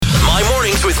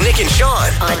Mornings with Nick and Sean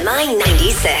on My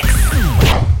 96.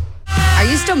 Are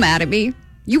you still mad at me?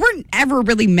 You weren't ever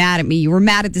really mad at me. You were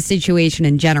mad at the situation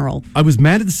in general. I was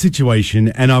mad at the situation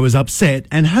and I was upset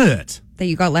and hurt. That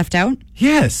you got left out?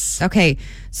 Yes. Okay.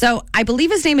 So I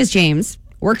believe his name is James.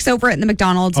 Works over at the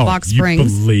McDonald's, Box You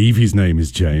Springs. believe his name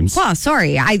is James? Well,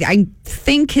 sorry. I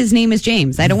think his name is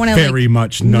James. I don't want to Very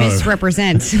much no.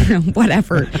 misrepresent.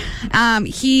 Whatever.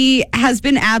 He has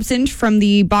been absent from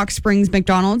the Box Springs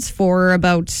McDonald's for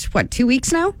about, 2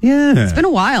 weeks now? Yeah. It's been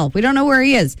a while. We don't know where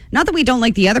he is. Not that we don't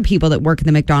like the other people that work in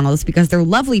the McDonald's because they're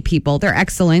lovely people. They're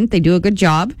excellent. They do a good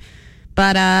job.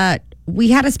 But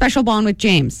we had a special bond with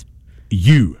James.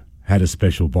 You had a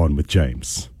special bond with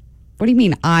James. What do you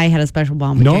mean I had a special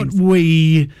bond with James? Not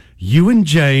we. You and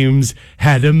James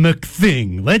had a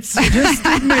McThing. Let's just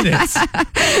admit it.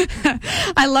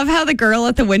 I love how the girl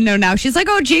at the window now, she's like,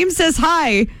 oh, James says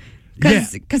hi.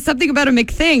 Because something about a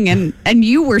McThing. And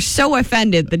you were so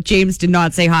offended that James did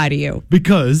not say hi to you.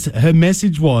 Because her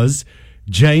message was,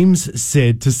 James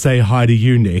said to say hi to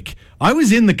you, Nick. I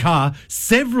was in the car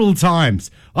several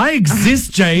times. I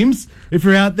exist, James, if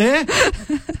you're out there.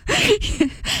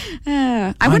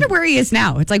 I wonder where he is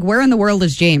now. It's like, where in the world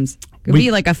is James? Could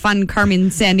be like a fun Carmen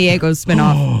Sandiego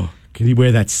spinoff. Oh, can he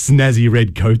wear that snazzy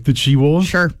red coat that she wore?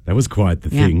 Sure. That was quite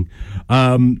the thing.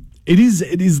 It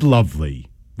is lovely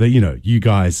that, you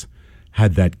guys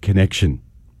had that connection.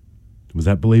 Was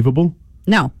that believable?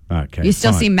 No. Okay. You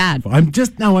still fine. seem mad. I'm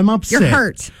upset. You're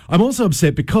hurt. I'm also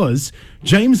upset because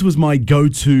James was my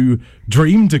go-to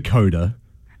dream decoder.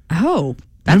 Oh,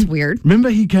 that's weird. Remember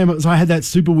he came up, so I had that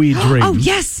super weird dream. Oh,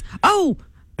 yes. Oh.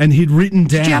 And he'd written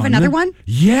down. Did you have another one?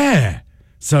 Yeah.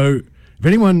 So if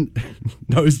anyone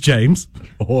knows James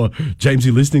or James,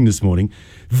 you're listening this morning,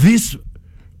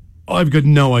 I've got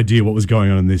no idea what was going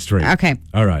on in this dream. Okay.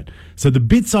 All right. So the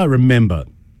bits I remember,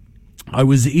 I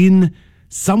was in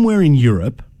somewhere in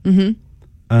Europe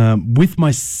with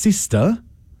my sister.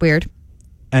 Weird.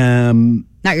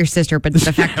 Not your sister, but the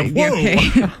fact that Whoa.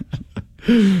 okay.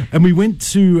 And we went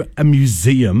to a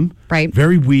museum. Right.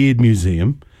 Very weird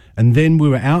museum. And then we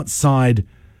were outside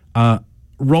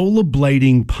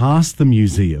rollerblading past the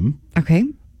museum. Okay.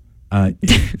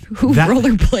 Who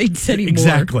rollerblades anymore?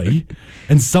 Exactly.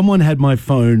 And someone had my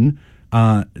phone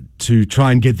to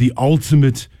try and get the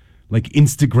ultimate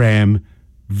Instagram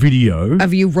video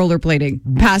of you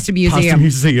rollerblading past a museum. Past a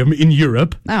museum in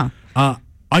Europe. Oh.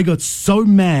 I got so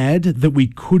mad that we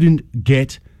couldn't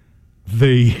get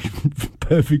the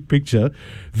perfect picture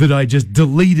that I just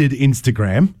deleted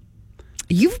Instagram.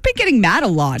 You've been getting mad a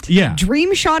lot. Yeah.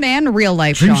 Dream Sean and real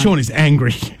life Dream Sean. Sean is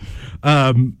angry.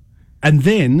 And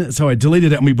then, so I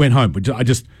deleted it and we went home.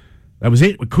 That was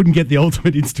it. We couldn't get the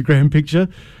ultimate Instagram picture.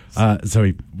 So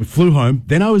we flew home.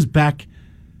 Then I was back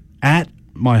at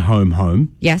my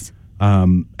home. Yes.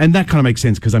 And that kind of makes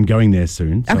sense because I'm going there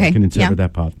soon. So Okay, I can interpret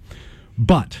that part.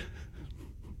 But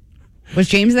was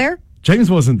James there?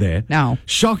 James wasn't there. No.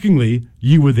 Shockingly,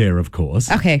 you were there, of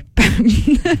course. Okay.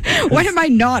 When am I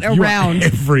not You around? are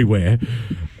everywhere.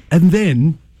 And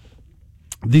then,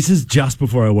 this is just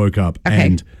before I woke up, Okay.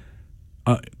 and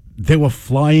there were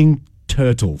flying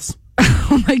turtles.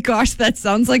 Oh my gosh, that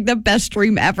sounds like the best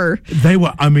dream ever. They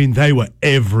were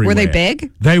everywhere. Were they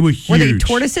big? They were huge. Were they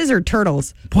tortoises or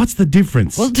turtles? What's the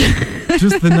difference? Well,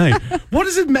 just the name. What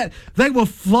does it matter? They were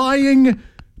flying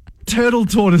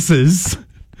tortoises.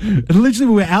 And literally,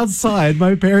 we were outside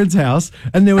my parents' house,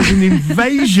 and there was an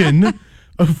invasion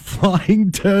of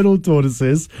flying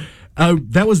tortoises.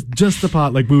 That was just the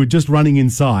part, we were just running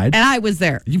inside. And I was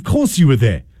there. Of course you were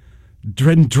there.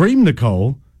 Dream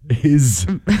Nicole is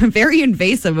very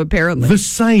invasive, apparently. the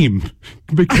same,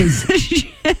 because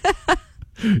you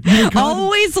were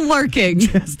always lurking.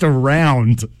 just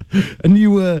around. And you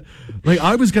were,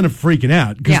 I was kind of freaking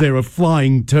out because there were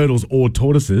flying turtles or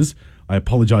tortoises. I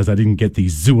apologize, I didn't get the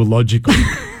zoological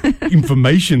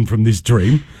information from this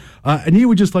dream. And you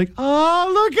were just like,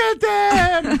 oh, look at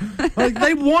them.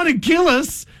 They want to kill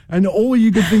us. And all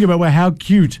you could think about were how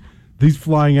cute these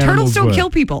flying animals Turtles don't were. kill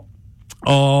people.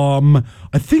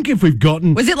 I think if we've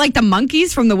gotten... Was it like the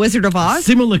monkeys from The Wizard of Oz?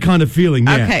 Similar kind of feeling,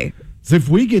 yeah. Okay. So if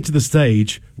we get to the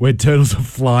stage where turtles are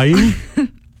flying,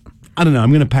 I don't know,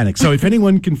 I'm going to panic. So if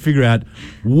anyone can figure out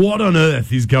what on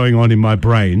earth is going on in my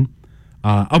brain...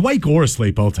 awake or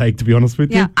asleep, I'll take, to be honest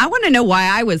with you. Yeah, I want to know why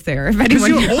I was there. If Because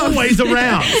anyone you're always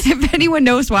around. If anyone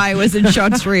knows why I was in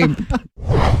Sean's dream.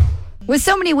 With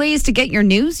so many ways to get your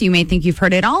news, you may think you've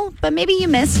heard it all, but maybe you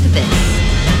missed this.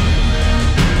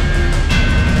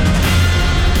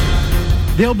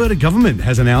 The Alberta government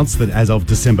has announced that as of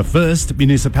December 1st,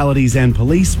 municipalities and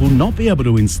police will not be able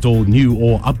to install new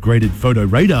or upgraded photo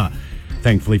radar.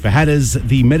 Thankfully for Hatters,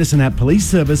 the Medicine Hat Police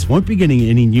Service won't be getting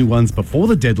any new ones before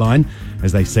the deadline,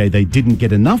 as they say they didn't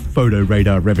get enough photo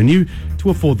radar revenue to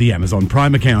afford the Amazon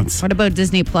Prime accounts. What about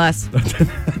Disney Plus?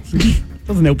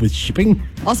 Doesn't help with shipping.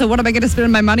 Also, what am I going to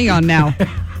spend my money on now?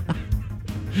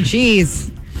 Jeez.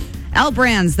 L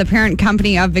Brands, the parent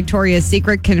company of Victoria's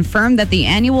Secret, confirmed that the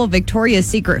annual Victoria's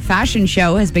Secret fashion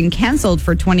show has been canceled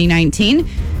for 2019.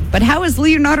 But how is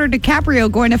Leonardo DiCaprio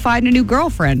going to find a new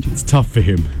girlfriend? It's tough for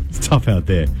him. It's tough out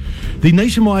there. The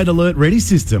nationwide Alert Ready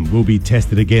system will be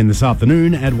tested again this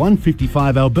afternoon at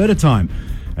 1:55 Alberta time.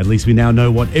 At least we now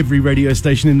know what every radio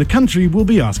station in the country will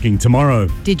be asking tomorrow.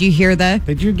 Did you hear the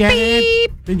Did you get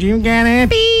beep? it? Did you get it?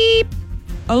 Beep.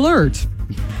 Alert.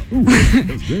 Ooh, that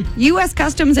was good. U.S.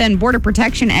 Customs and Border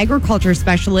Protection agriculture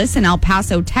specialists in El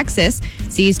Paso, Texas,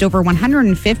 seized over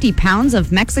 150 pounds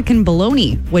of Mexican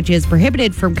bologna, which is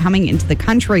prohibited from coming into the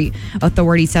country.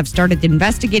 Authorities have started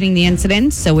investigating the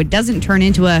incident so it doesn't turn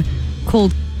into a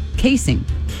cold casing.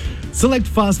 Select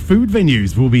fast food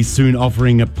venues will be soon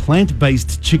offering a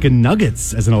plant-based chicken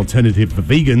nuggets as an alternative for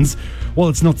vegans. While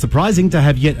it's not surprising to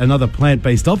have yet another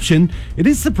plant-based option, it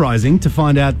is surprising to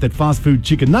find out that fast food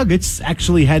chicken nuggets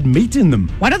actually had meat in them.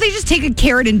 Why don't they just take a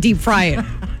carrot and deep fry it?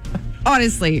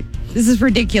 Honestly, this is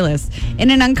ridiculous.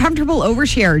 In an uncomfortable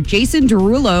overshare, Jason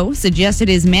Derulo suggested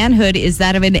his manhood is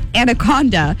that of an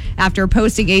anaconda after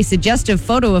posting a suggestive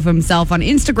photo of himself on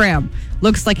Instagram.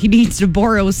 Looks like he needs to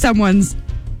borrow someone's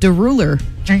Deruler.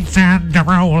 Jason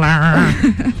Deruler.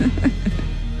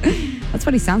 That's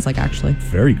what he sounds like, actually.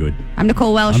 Very good. I'm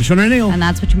Nicole Welsh. I'm Sean O'Neill. And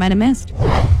that's what you might have missed.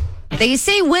 They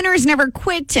say winners never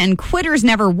quit and quitters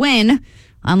never win.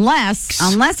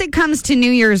 Unless it comes to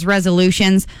New Year's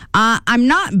resolutions. I'm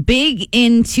not big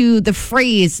into the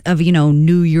phrase of,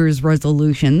 New Year's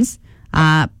resolutions.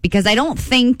 Because I don't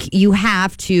think you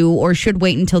have to or should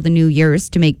wait until the New Year's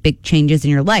to make big changes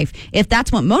in your life. If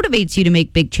that's what motivates you to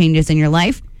make big changes in your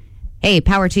life, hey,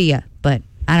 power to you. But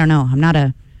I don't know.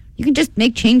 You can just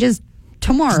make changes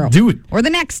tomorrow. Just do it. Or the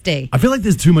next day. I feel like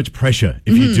there's too much pressure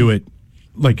if you do it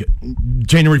like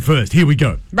January 1st. Here we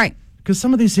go. Right. Because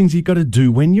some of these things you got to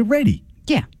do when you're ready.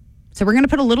 Yeah. So we're going to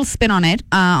put a little spin on it.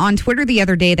 On Twitter the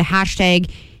other day, the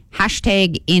hashtag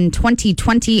in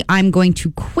 2020, I'm going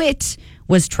to quit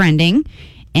was trending.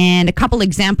 And a couple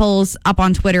examples up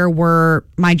on Twitter were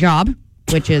my job,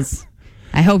 which is,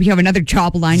 I hope you have another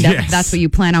job lined up. Yes. If that's what you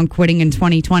plan on quitting in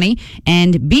 2020.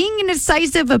 And being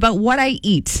indecisive about what I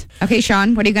eat. Okay,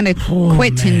 Sean, what are you going to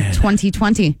quit in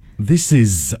 2020? This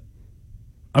is...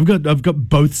 I've got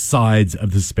both sides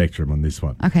of the spectrum on this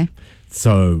one. Okay.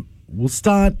 So we'll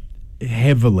start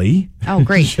heavily. Oh,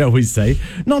 great. Shall we say?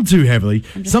 Not too heavily.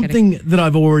 Something that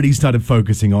I've already started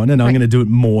focusing on, and I'm going to do it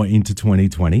more into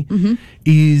 2020,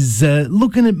 is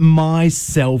looking at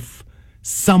myself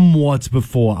somewhat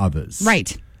before others.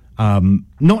 Right.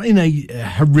 Not in a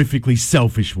horrifically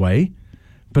selfish way,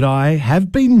 but I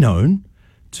have been known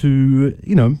to,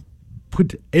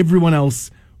 put everyone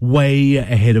else way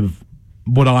ahead of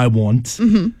what I want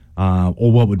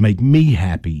or what would make me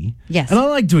happy. Yes. And I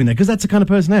like doing that because that's the kind of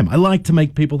person I am. I like to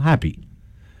make people happy.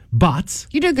 But...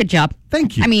 You do a good job.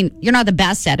 Thank you. I mean, you're not the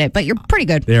best at it, but you're pretty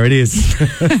good. There it is.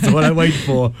 That's what I wait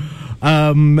for.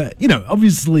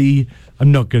 Obviously,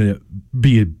 I'm not going to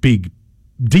be a big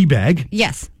D-bag.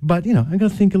 Yes. But, I'm going to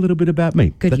think a little bit about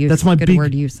me. Good use. That's my good big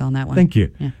word use on that one. Thank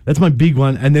you. Yeah. That's my big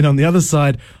one. And then on the other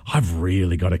side, I've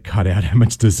really got to cut out how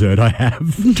much dessert I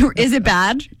have. Is it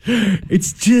bad?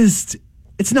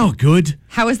 It's not good.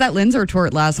 How was that Linzer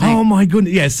tort last night? Oh, my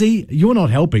goodness. Yeah, see, you're not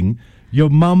helping.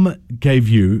 Your mum gave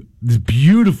you this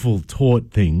beautiful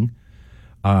tort thing,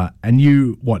 and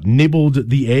you, nibbled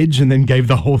the edge and then gave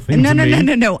the whole thing to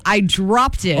me? No. I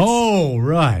dropped it. Oh,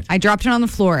 right. I dropped it on the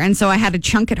floor, and so I had a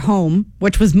chunk at home,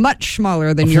 which was much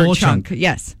smaller than your floor chunk. chunk.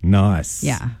 Yes. Nice.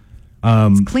 Yeah.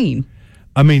 It's clean.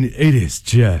 I mean, it is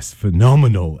just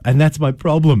phenomenal, and that's my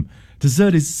problem.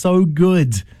 Dessert is so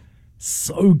good.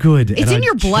 So good. It's in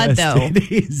your blood, though.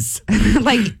 It is.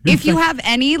 If you have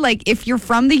any, if you're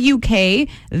from the UK,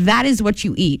 that is what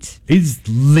you eat. It's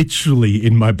literally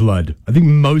in my blood. I think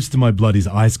most of my blood is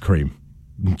ice cream.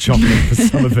 And chocolate for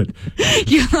some of it.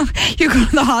 You go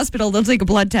to the hospital, they'll take a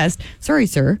blood test. Sorry,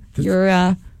 sir.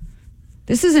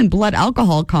 This isn't blood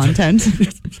alcohol content.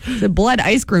 It's blood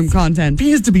ice cream content.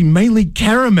 Appears to be mainly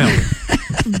caramel.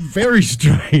 Very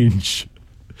strange.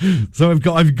 So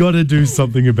I've got to do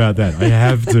something about that. I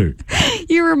have to.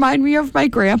 You remind me of my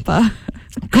grandpa.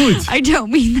 Good. I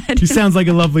don't mean that. He sounds like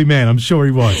a lovely man. I'm sure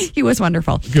he was. He was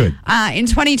wonderful. Good. In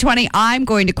 2020, I'm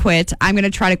going to quit. I'm going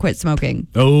to try to quit smoking.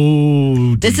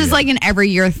 Oh, This is like an every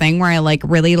year thing where I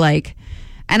really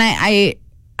and I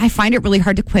find it really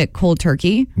hard to quit cold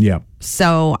turkey. Yeah.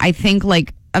 So I think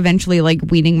like eventually like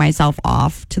weaning myself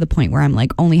off to the point where I'm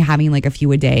like only having like a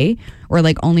few a day or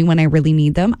like only when I really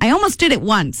need them. I almost did it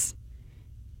once.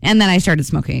 And then I started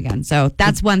smoking again. So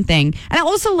that's one thing. And I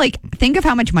also like think of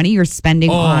how much money you're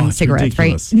spending on cigarettes,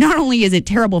 ridiculous. right? Not only is it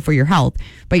terrible for your health,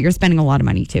 but you're spending a lot of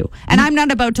money too. And I'm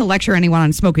not about to lecture anyone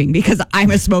on smoking because I'm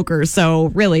a smoker. So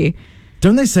really.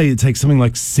 Don't they say it takes something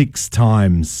like 6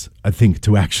 times, I think,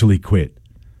 to actually quit?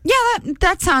 Yeah,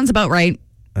 that sounds about right.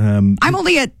 I'm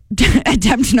only at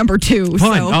attempt number 2. Fine.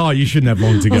 So Oh, you shouldn't have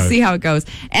long to go. we'll see how it goes.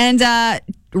 And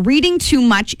reading too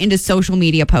much into social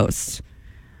media posts.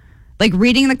 Like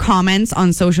reading the comments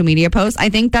on social media posts, I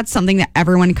think that's something that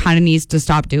everyone kind of needs to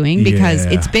stop doing because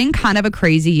it's been kind of a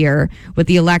crazy year with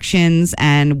the elections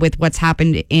and with what's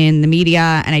happened in the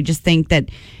media. And I just think that,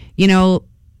 you know,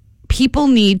 people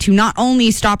need to not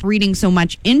only stop reading so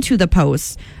much into the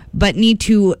posts, but need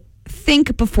to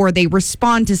think before they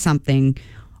respond to something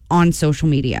on social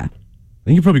media. I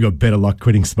think you probably got better luck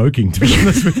quitting smoking, to be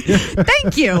honest with you.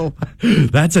 Thank you.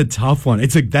 That's a tough one.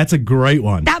 That's a great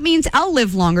one. That means I'll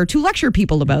live longer to lecture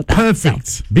people about that. Perfect.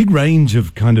 So. Big range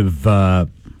of kind of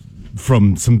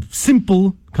from some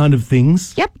simple kind of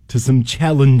things to some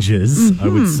challenges, I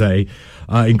would say,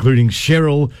 including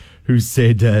Cheryl, who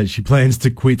said she plans to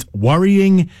quit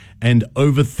worrying and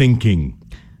overthinking.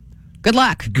 Good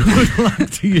luck. Good luck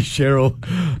to you, Cheryl.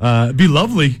 Be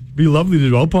lovely to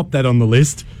do. I'll pop that on the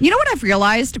list. You know what I've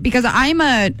realized? Because I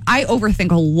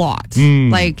overthink a lot.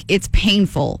 Like, it's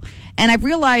painful. And I've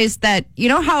realized that, you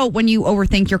know how when you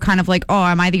overthink, you're kind of like, oh,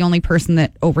 am I the only person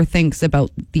that overthinks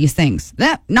about these things?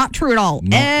 That not true at all.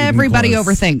 Everybody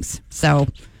overthinks. So,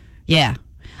 yeah.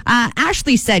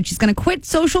 Ashley said she's going to quit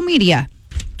social media.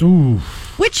 Ooh.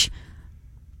 Which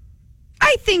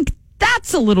I think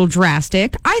that's a little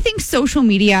drastic. I think social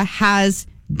media has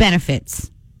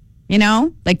benefits. You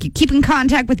know, like you keep in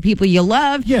contact with the people you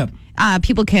love. Yeah.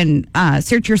 People can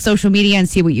search your social media and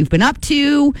see what you've been up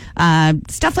to.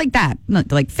 Stuff like that.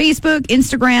 Like Facebook,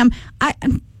 Instagram.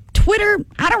 Twitter,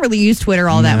 I don't really use Twitter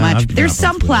all that much. There's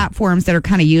some platforms that are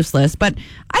kind of useless. But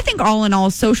I think all in all,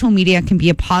 social media can be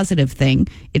a positive thing.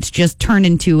 It's just turned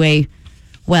into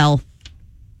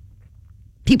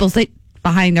people sit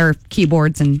behind their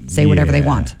keyboards and say whatever they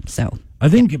want. So I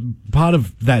think part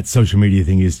of that social media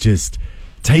thing is just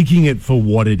taking it for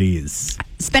what it is.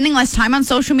 Spending less time on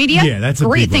social media? Yeah, that's a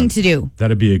great big thing one. to do.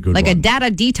 That'd be a good like one. a data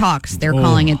detox, they're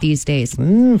calling it these days.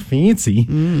 Fancy.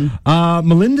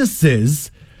 Melinda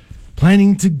says,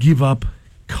 planning to give up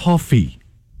coffee.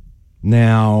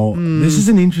 Now, this is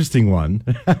an interesting one.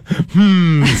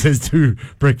 Says two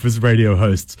breakfast radio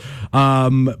hosts.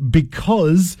 Mainly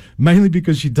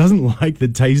because she doesn't like the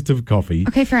taste of coffee.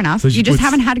 Okay, fair enough. So you just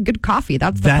haven't had a good coffee.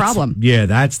 That's the problem. Yeah,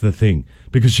 that's the thing.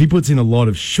 Because she puts in a lot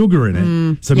of sugar in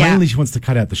it. So mainly she wants to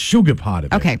cut out the sugar part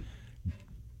of it. Okay.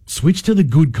 Switch to the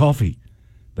good coffee.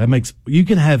 If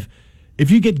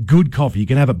you get good coffee, you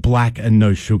can have it black and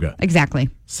no sugar.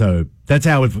 Exactly. So that's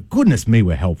how goodness me,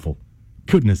 we're helpful.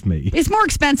 Goodness me. It's more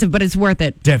expensive, but it's worth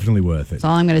it. Definitely worth it. That's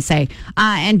all I'm going to say.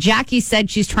 And Jackie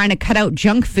said she's trying to cut out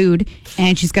junk food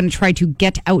and she's going to try to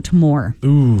get out more.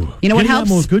 Ooh. You know what helps? Getting out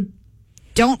more is good.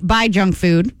 Don't buy junk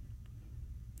food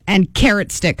and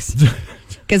carrot sticks.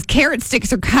 Because carrot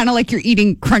sticks are kind of like you're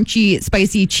eating crunchy,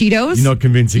 spicy Cheetos. You're not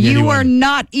convincing anyone. You are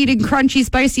not eating crunchy,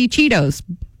 spicy Cheetos,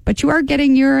 but you are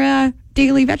getting your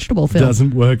daily vegetable fill.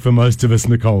 Doesn't work for most of us,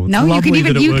 Nicole. No, you can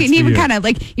even you. kind of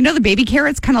like, the baby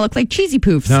carrots kind of look like cheesy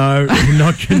poofs. No, you're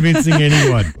not convincing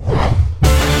anyone.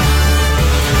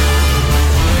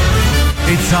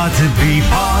 It's hard to be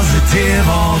positive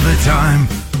all the time.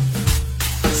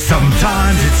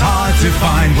 Sometimes it's hard to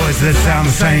find words that sound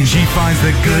the same. She finds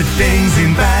the good things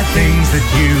in bad things that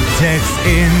you text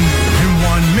in. In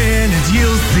 1 minute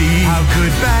you'll see how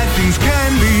good bad things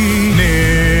can be.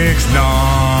 Nick's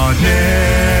not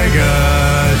negative.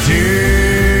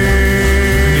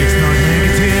 Nick's not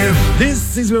negative.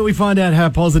 This is where we find out how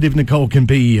positive Nicole can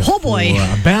be. Oh, boy.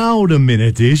 For about a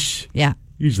minute-ish. Yeah.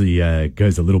 Usually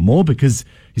goes a little more because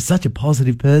you're such a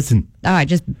positive person. Oh, I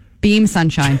just beam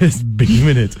sunshine. Just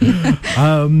beaming it.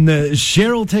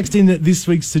 Cheryl texted in this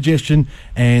week's suggestion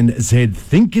and said,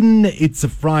 thinking it's a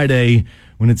Friday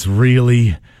when it's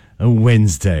really a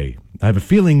Wednesday. I have a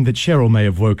feeling that Cheryl may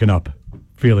have woken up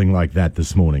feeling like that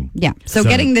this morning. Yeah. So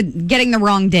getting the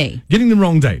wrong day. Getting the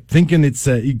wrong day. Thinking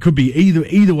it could be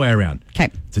either way around. Okay.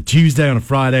 It's a Tuesday on a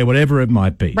Friday, whatever it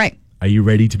might be. Right. Are you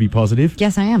ready to be positive?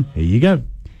 Yes, I am. Here you go.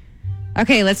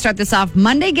 Okay, let's start this off.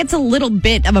 Monday gets a little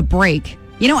bit of a break.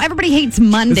 You know, everybody hates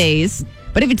Mondays,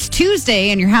 but if it's Tuesday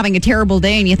and you're having a terrible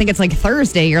day and you think it's like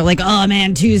Thursday, you're like, oh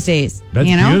man, Tuesdays. That's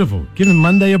you know? beautiful. Giving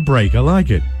Monday a break. I like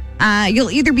it.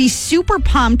 You'll either be super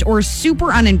pumped or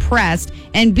super unimpressed,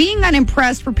 and being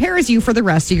unimpressed prepares you for the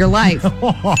rest of your life.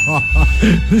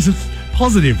 This is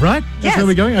positive, right? That's Yes. where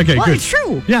we're going? Okay, well, good. It's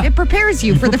true. Yeah. It prepares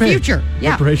you for the prepared. future.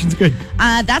 Yeah. Preparation's good.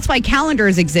 That's why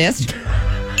calendars exist.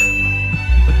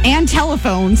 And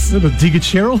telephones. Little dig at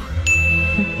Cheryl?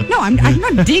 No, I'm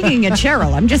not digging at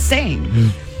Cheryl. I'm just saying.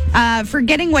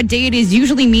 Forgetting what day it is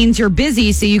usually means you're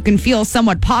busy, so you can feel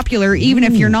somewhat popular even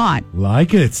if you're not.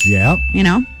 Like it, yeah. You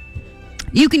know?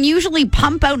 You can usually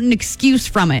pump out an excuse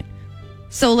from it.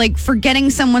 So, like, forgetting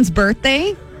someone's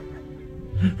birthday,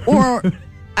 or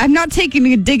I'm not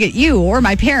taking a dig at you or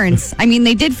my parents. I mean,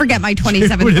 they did forget my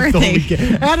 27th birthday.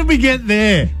 How did we get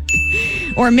there?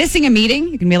 Or missing a meeting.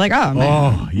 You can be like, oh, man.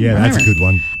 Oh, yeah, that's a good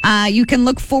one. You can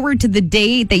look forward to the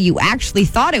day that you actually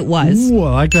thought it was, Ooh,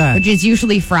 I like that. which is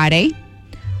usually Friday.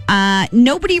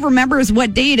 Nobody remembers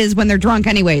what day it is when they're drunk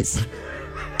anyways.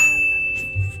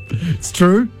 It's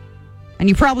true. And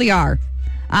you probably are.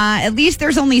 At least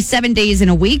there's only 7 days in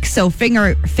a week, so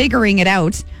figuring it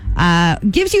out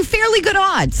gives you fairly good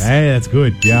odds. Hey, that's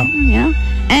good, yeah. Yeah.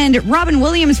 And Robin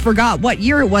Williams forgot what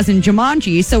year it was in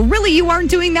Jumanji, so really you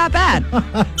aren't doing that bad.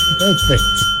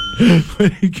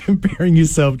 Perfect. Comparing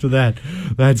yourself to that,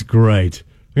 that's great.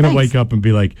 I'm going to Thanks. wake up and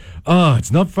be like, oh,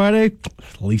 it's not Friday?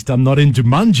 At least I'm not in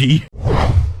Jumanji.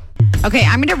 Okay,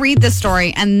 I'm going to read this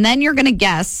story, and then you're going to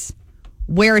guess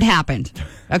where it happened.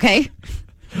 Okay?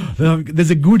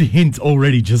 There's a good hint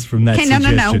already just from that Okay, no,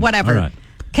 suggestion. whatever. All right.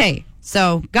 Okay,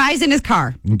 so guy's in his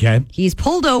car. Okay. He's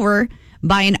pulled over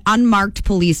by an unmarked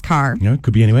police car. You know,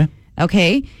 could be anywhere.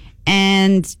 Okay,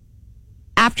 and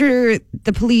after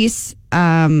the police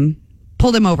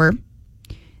pulled him over,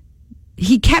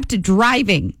 he kept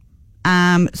driving.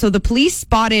 So the police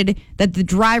spotted that the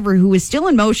driver, who was still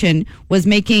in motion, was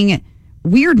making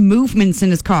weird movements in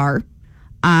his car.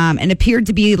 And appeared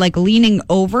to be like leaning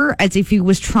over as if he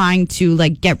was trying to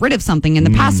like get rid of something in the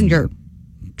passenger,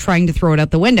 trying to throw it out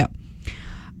the window.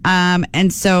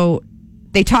 And so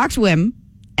they talked to him,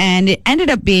 and it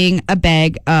ended up being a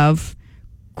bag of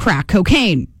crack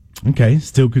cocaine. Okay,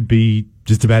 still could be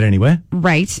just about anywhere.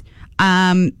 Right.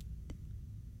 And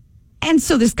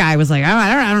so this guy was like,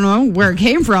 I don't know where it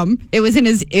came from. It was in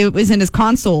his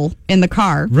console in the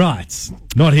car. Right,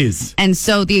 not his. And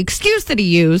so the excuse that he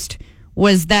used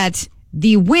was that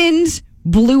the wind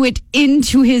blew it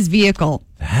into his vehicle.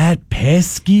 That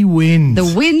pesky wind.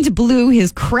 The wind blew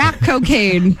his crack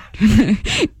cocaine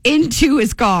into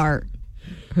his car.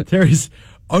 There is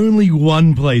only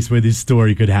one place where this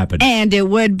story could happen. And it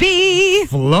would be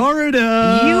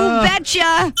Florida. You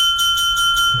betcha.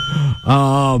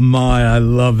 Oh my, I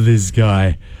love this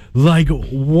guy. Like,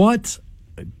 what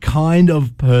kind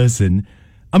of person?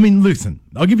 I mean, listen,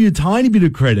 I'll give you a tiny bit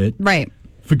of credit Right.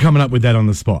 for coming up with that on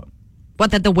the spot. What,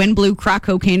 that the wind blew crack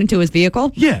cocaine into his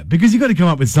vehicle? Yeah, because you got to come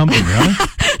up with something, right?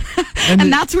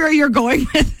 And that's where you're going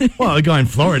with it. Well, a guy in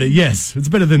Florida, yes. It's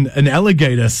better than an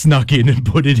alligator snuck in and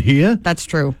put it here. That's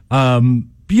true.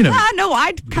 You know, No,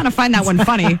 I'd kind of find that one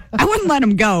funny. I wouldn't let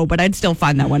him go, but I'd still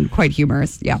find that one quite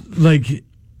humorous. Yeah. like,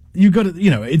 you got to,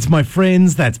 it's my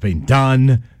friends, that's been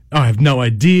done. I have no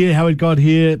idea how it got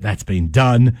here, that's been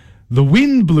done. The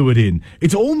wind blew it in.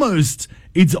 It's almost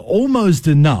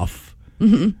enough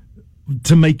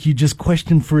to make you just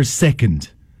question for a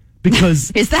second. Because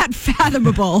Is that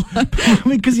fathomable?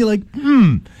 because you're like,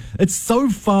 it's so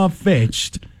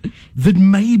far-fetched that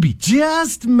maybe,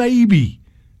 just maybe,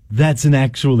 that's an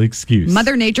actual excuse.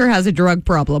 Mother Nature has a drug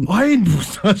problem.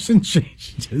 Doesn't she?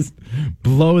 She's just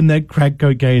blowing that crack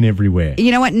cocaine everywhere.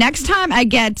 You know what? Next time I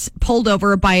get pulled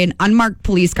over by an unmarked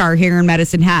police car here in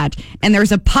Medicine Hat and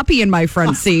there's a puppy in my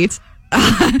front seat,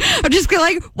 I'm just going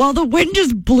like, well, the wind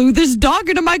just blew this dog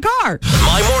into my car.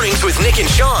 My mornings with Nick and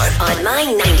Sean. On my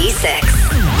 96.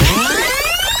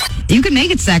 You can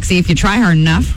make it sexy if you try hard enough.